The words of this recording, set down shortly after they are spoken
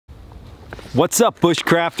What's up,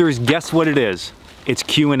 Bushcrafters? Guess what it is? It's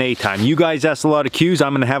Q&A time. You guys asked a lot of Q's,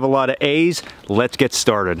 I'm gonna have a lot of A's. Let's get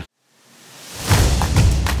started.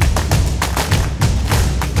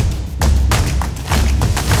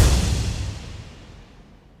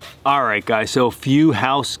 All right, guys, so a few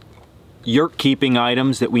house yurt keeping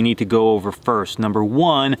items that we need to go over first. Number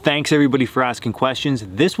one, thanks everybody for asking questions.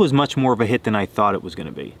 This was much more of a hit than I thought it was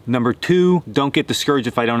gonna be. Number two, don't get discouraged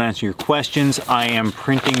if I don't answer your questions. I am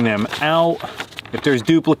printing them out. If there's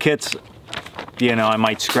duplicates, you know, I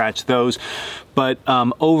might scratch those. But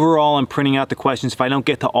overall, I'm printing out the questions. If I don't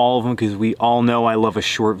get to all of them, because we all know I love a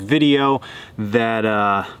short video,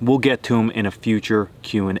 that we'll get to them in a future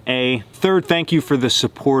Q&A. Third, thank you for the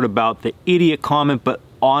support about the idiot comment, but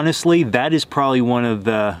honestly, that is probably one of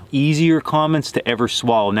the easier comments to ever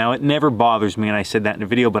swallow. Now, it never bothers me, and I said that in the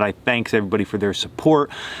video, but I thanks everybody for their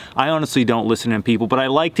support. I honestly don't listen to people, but I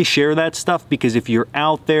like to share that stuff because if you're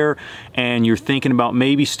out there and you're thinking about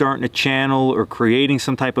maybe starting a channel or creating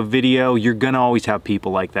some type of video, you're gonna always have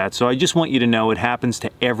people like that. So I just want you to know it happens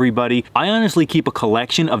to everybody. I honestly keep a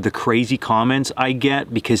collection of the crazy comments I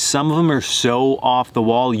get because some of them are so off the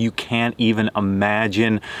wall you can't even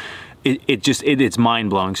imagine. It's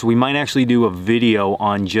mind-blowing. So we might actually do a video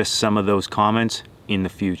on just some of those comments in the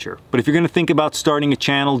future. But if you're gonna think about starting a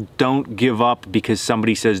channel, don't give up because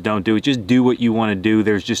somebody says don't do it. Just do what you wanna do.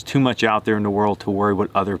 There's just too much out there in the world to worry what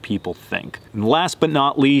other people think. And last but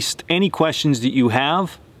not least, any questions that you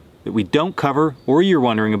have that we don't cover or you're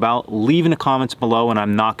wondering about, leave in the comments below and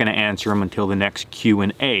I'm not gonna answer them until the next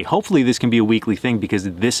Q&A. Hopefully this can be a weekly thing because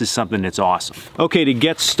this is something that's awesome. Okay, to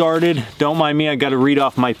get started, don't mind me, I gotta read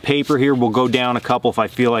off my paper here. We'll go down a couple. If I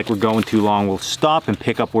feel like we're going too long, we'll stop and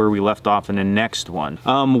pick up where we left off in the next one.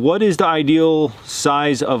 What is the ideal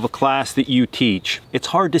size of a class that you teach? It's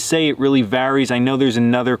hard to say, it really varies. I know there's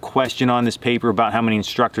another question on this paper about how many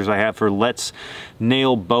instructors I have for. Let's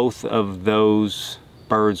nail both of those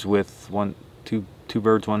birds with two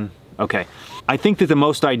birds, one. Okay. I think that the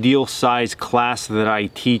most ideal size class that I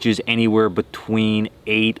teach is anywhere between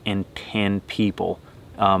 8 and 10 people.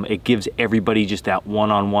 It gives everybody just that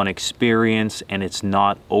one-on-one experience and it's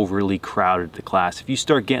not overly crowded, the class. If you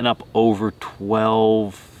start getting up over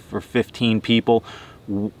 12 or 15 people,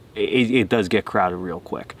 it does get crowded real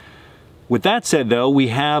quick. With that said though, we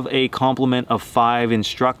have a complement of 5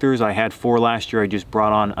 instructors. I had 4 last year, I just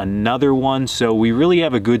brought on another one. So we really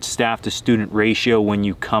have a good staff to student ratio when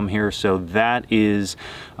you come here. So that is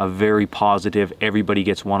a very positive. Everybody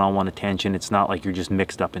gets one-on-one attention. It's not like you're just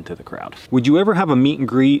mixed up into the crowd. Would you ever have a meet and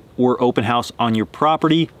greet or open house on your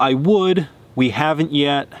property? I would. We haven't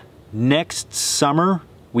yet. Next summer,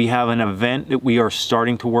 we have an event that we are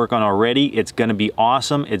starting to work on already. It's gonna be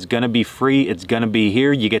awesome. It's gonna be free. It's gonna be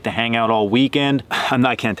here. You get to hang out all weekend.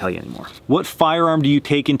 I can't tell you anymore. What firearm do you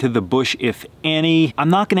take into the bush, if any? I'm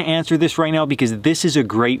not gonna answer this right now because this is a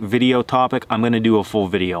great video topic. I'm gonna do a full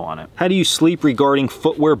video on it. How do you sleep regarding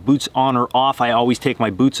footwear, boots on or off? I always take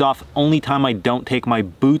my boots off. Only time I don't take my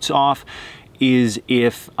boots off is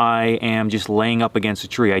if I am just laying up against a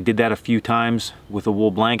tree. I did that a few times with a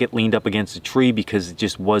wool blanket, leaned up against a tree because it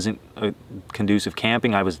just wasn't a conducive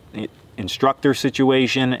camping. I was in instructor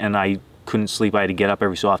situation and I couldn't sleep. I had to get up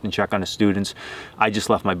every so often, check on the students. I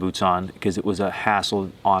just left my boots on because it was a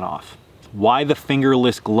hassle on-off. Why the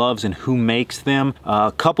fingerless gloves and who makes them?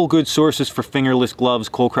 A couple good sources for fingerless gloves,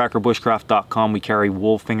 Coalcracker, Bushcraft.com. We carry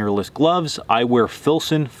wool fingerless gloves. I wear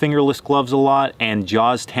Filson fingerless gloves a lot, and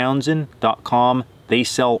JawsTownsend.com. They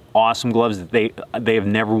sell awesome gloves that they have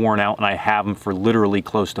never worn out, and I have them for literally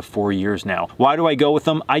close to 4 years now. Why do I go with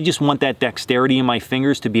them? I just want that dexterity in my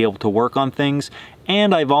fingers to be able to work on things.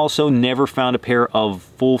 And I've also never found a pair of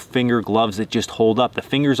full finger gloves that just hold up. The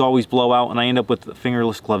fingers always blow out and I end up with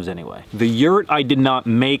fingerless gloves anyway. The yurt I did not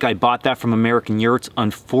make. I bought that from American Yurts.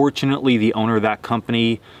 Unfortunately, the owner of that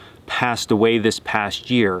company passed away this past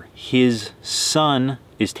year. His son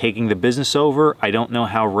is taking the business over. I don't know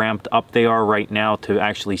how ramped up they are right now to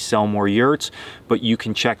actually sell more yurts, but you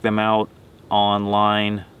can check them out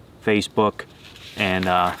online, Facebook, and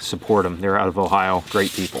support them. They're out of Ohio,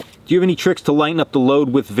 great people. Do you have any tricks to lighten up the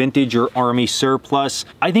load with vintage or army surplus?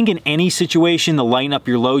 I think in any situation to lighten up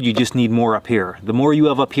your load, you just need more up here. The more you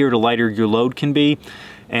have up here, the lighter your load can be.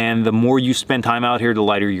 And the more you spend time out here, the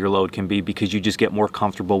lighter your load can be because you just get more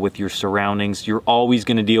comfortable with your surroundings. You're always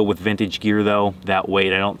gonna deal with vintage gear though, that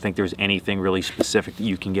weight. I don't think there's anything really specific that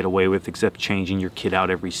you can get away with except changing your kit out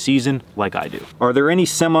every season like I do. Are there any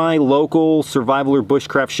semi-local survival or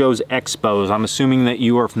bushcraft shows, expos? I'm assuming that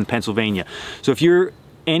you are from Pennsylvania. So if you're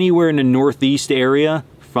anywhere in the Northeast area,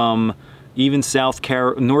 from even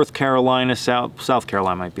North Carolina, South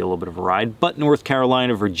Carolina might be a little bit of a ride, but North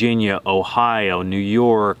Carolina, Virginia, Ohio, New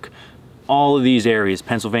York, all of these areas,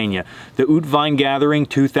 Pennsylvania. The Oot Vine Gathering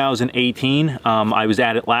 2018, I was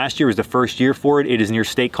at it last year. It was the first year for it. It is near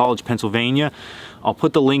State College, Pennsylvania. I'll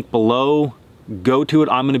put the link below. Go to it.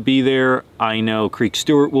 I'm going to be there. I know Creek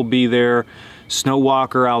Stewart will be there.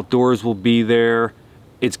 Snowwalker Outdoors will be there.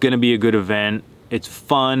 It's going to be a good event. It's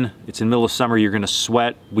fun. It's in the middle of summer. You're going to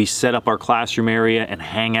sweat. We set up our classroom area and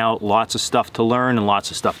hang out. Lots of stuff to learn and lots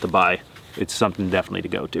of stuff to buy. It's something definitely to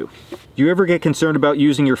go to. Do you ever get concerned about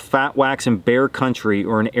using your fat wax in bear country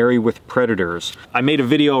or an area with predators? I made a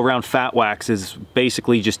video around fat wax. It's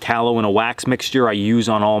basically just tallow and a wax mixture I use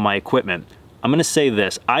on all my equipment. I'm going to say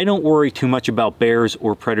this. I don't worry too much about bears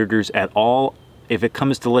or predators at all. If it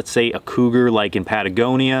comes to, let's say, a cougar like in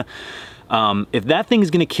Patagonia, if that thing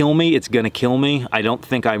is going to kill me, it's going to kill me. I don't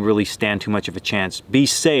think I really stand too much of a chance. Be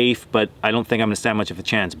safe, but I don't think I'm going to stand much of a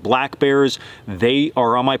chance. Black bears, they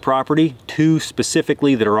are on my property. Two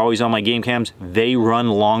specifically that are always on my game cams. They run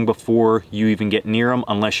long before you even get near them,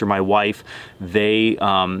 unless you're my wife. They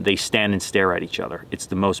stand and stare at each other. It's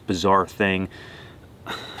the most bizarre thing.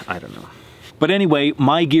 I don't know. But anyway,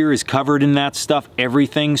 my gear is covered in that stuff,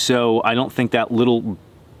 everything, so I don't think that little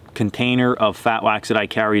container of fat wax that I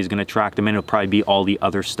carry is going to attract them in. It'll probably be all the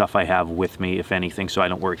other stuff I have with me, if anything, so I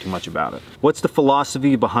don't worry too much about it. What's the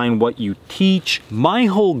philosophy behind what you teach? My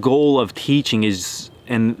whole goal of teaching is,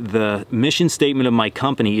 and the mission statement of my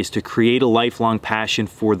company is to create a lifelong passion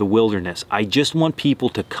for the wilderness. I just want people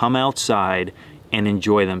to come outside and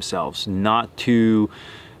enjoy themselves, not to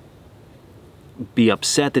be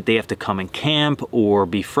upset that they have to come and camp or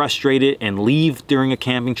be frustrated and leave during a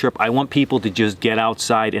camping trip. I want people to just get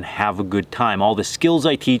outside and have a good time. All the skills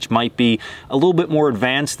I teach might be a little bit more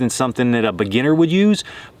advanced than something that a beginner would use,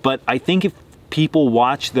 but I think if people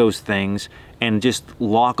watch those things and just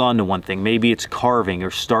lock onto one thing, maybe it's carving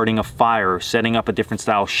or starting a fire or setting up a different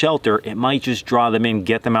style shelter, it might just draw them in,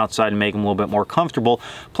 get them outside and make them a little bit more comfortable.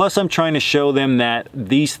 Plus, I'm trying to show them that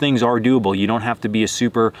these things are doable. You don't have to be a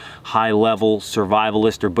super high level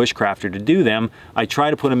survivalist or bushcrafter to do them. I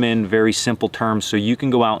try to put them in very simple terms so you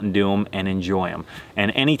can go out and do them and enjoy them.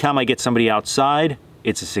 And anytime I get somebody outside,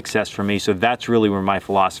 it's a success for me. So that's really where my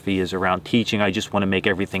philosophy is around teaching. I just want to make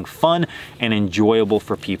everything fun and enjoyable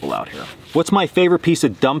for people out here. What's my favorite piece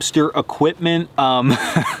of dumpster equipment?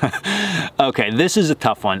 Okay, this is a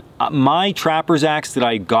tough one. My trapper's axe that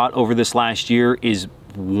I got over this last year is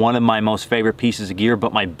one of my most favorite pieces of gear,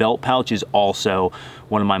 but my belt pouch is also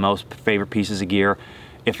one of my most favorite pieces of gear.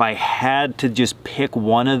 If I had to just pick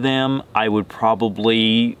one of them, I would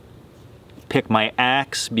probably pick my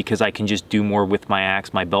axe because I can just do more with my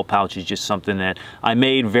axe. My belt pouch is just something that I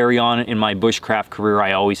made very on in my bushcraft career.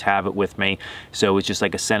 I always have it with me, so it's just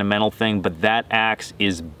like a sentimental thing. But that axe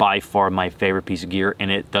is by far my favorite piece of gear,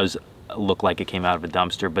 and it does look like it came out of a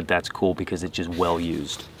dumpster, but that's cool because it's just well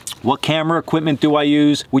used. What camera equipment do I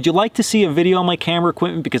use? Would you like to see a video on my camera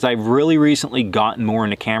equipment? Because I've really recently gotten more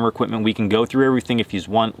into camera equipment. We can go through everything if you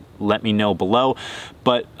want, let me know below.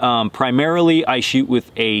 But primarily I shoot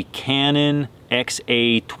with a Canon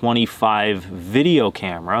XA25 video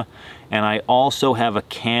camera, and I also have a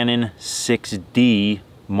Canon 6D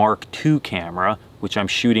Mark II camera, which I'm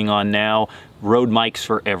shooting on now. Rode mics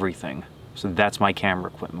for everything. So that's my camera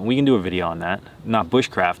equipment. We can do a video on that. Not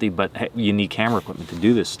bushcrafty, but hey, you need camera equipment to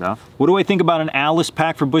do this stuff. What do I think about an Alice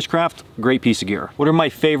pack for bushcraft? Great piece of gear. What are my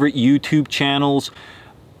favorite YouTube channels?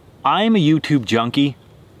 I'm a YouTube junkie.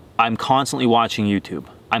 I'm constantly watching YouTube.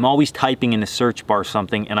 I'm always typing in the search bar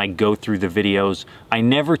something and I go through the videos. I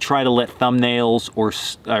never try to let thumbnails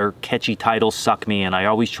or catchy titles suck me in. I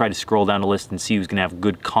always try to scroll down the list and see who's gonna have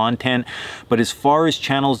good content. But as far as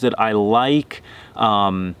channels that I like,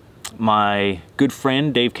 my good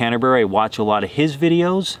friend Dave Canterbury, I watch a lot of his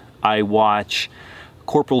videos. I watch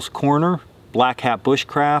Corporal's Corner, Black Hat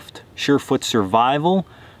Bushcraft, Surefoot Survival.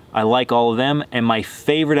 I like all of them. And my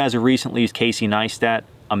favorite as of recently is Casey Neistat,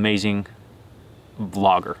 amazing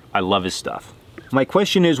vlogger. I love his stuff. My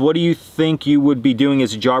question is, what do you think you would be doing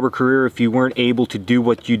as a job or career if you weren't able to do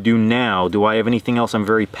what you do now? Do I have anything else I'm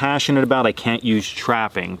very passionate about? I can't use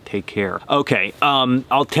trapping. Take care. Okay,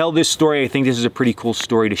 I'll tell this story. I think this is a pretty cool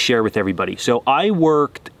story to share with everybody. So I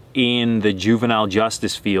worked in the juvenile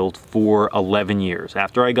justice field for 11 years.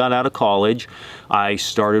 After I got out of college, I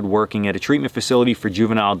started working at a treatment facility for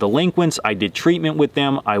juvenile delinquents. I did treatment with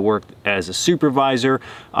them. I worked as a supervisor.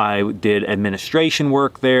 I did administration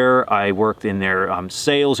work there. I worked in their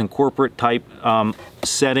sales and corporate type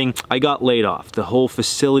setting. I got laid off. The whole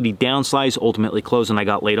facility downsized, ultimately closed, and I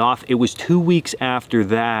got laid off. It was 2 weeks after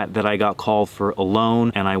that that I got called for a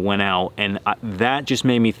loan, and I went out, and that just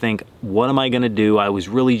made me think, what am I gonna do? I was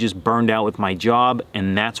really just burned out with my job,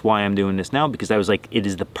 and that's why I'm doing this now, because I was like, it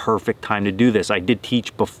is the perfect time to do this. I did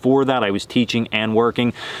teach before that. I was teaching and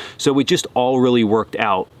working, so it just all really worked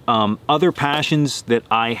out. Other passions that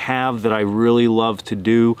I have that I really love to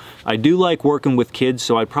do, I do like working with kids,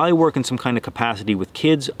 so I'd probably work in some kind of capacity with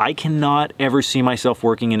kids. I cannot ever see myself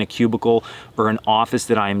working in a cubicle or an office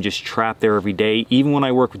that I am just trapped there every day. Even when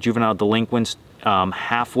I work with juvenile delinquents,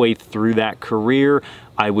 halfway through that career,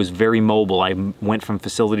 I was very mobile. I went from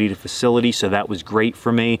facility to facility, so that was great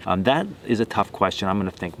for me. That is a tough question. I'm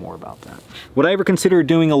gonna think more about that. Would I ever consider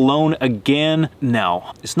doing a loan again?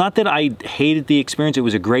 No. It's not that I hated the experience. It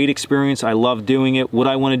was a great experience. I loved doing it. Would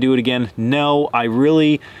I wanna do it again? No, I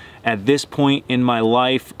really, at this point in my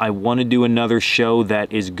life, I wanna do another show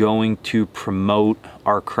that is going to promote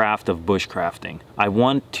our craft of bushcrafting. I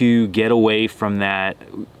want to get away from that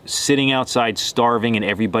sitting outside starving and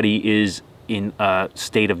everybody is in a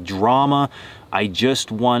state of drama. I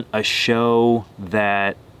just want a show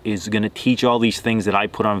that is gonna teach all these things that I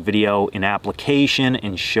put on video in application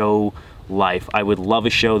and show life. I would love a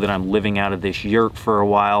show that I'm living out of this yurt for a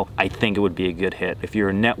while. I think it would be a good hit. If you're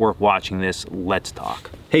a network watching this, let's talk.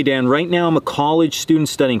 Hey Dan, right now I'm a college student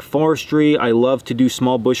studying forestry. I love to do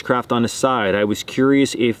small bushcraft on the side. I was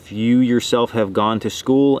curious if you yourself have gone to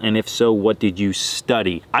school, and if so, what did you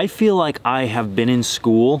study? I feel like I have been in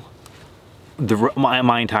school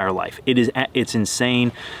my entire life. It's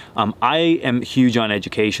insane. I am huge on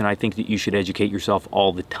education. I think that you should educate yourself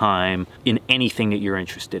all the time in anything that you're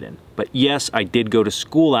interested in. But yes, I did go to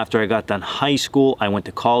school after I got done high school. I went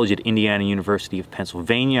to college at Indiana University of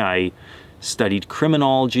Pennsylvania. I studied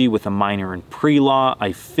criminology with a minor in pre-law.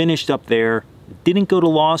 I finished up there. Didn't go to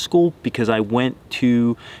law school because I went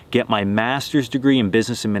to get my master's degree in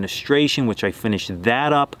business administration, which I finished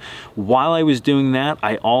that up. While I was doing that,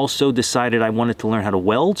 I also decided I wanted to learn how to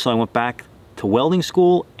weld, so I went back to welding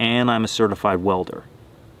school, and I'm a certified welder.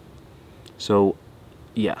 So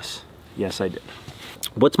yes, I did.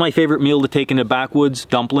 What's my favorite meal to take into backwoods?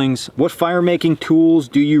 Dumplings. What fire making tools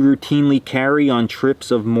do you routinely carry on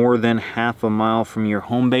trips of more than half a mile from your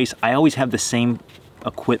home base? I always have the same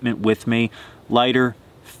equipment with me. Lighter,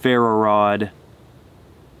 ferro rod.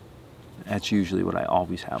 That's usually what I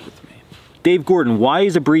always have with me. Dave Gordon, why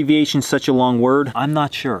is abbreviation such a long word? I'm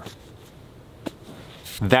not sure.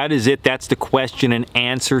 That is it. That's the question and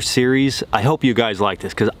answer series. I hope you guys like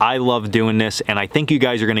this because I love doing this, and I think you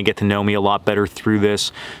guys are going to get to know me a lot better through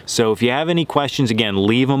this. So if you have any questions, again,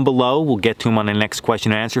 leave them below. We'll get to them on the next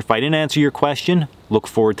question and answer. If I didn't answer your question, look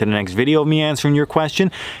forward to the next video of me answering your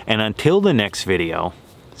question. And until the next video,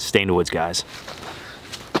 stay in the woods, guys.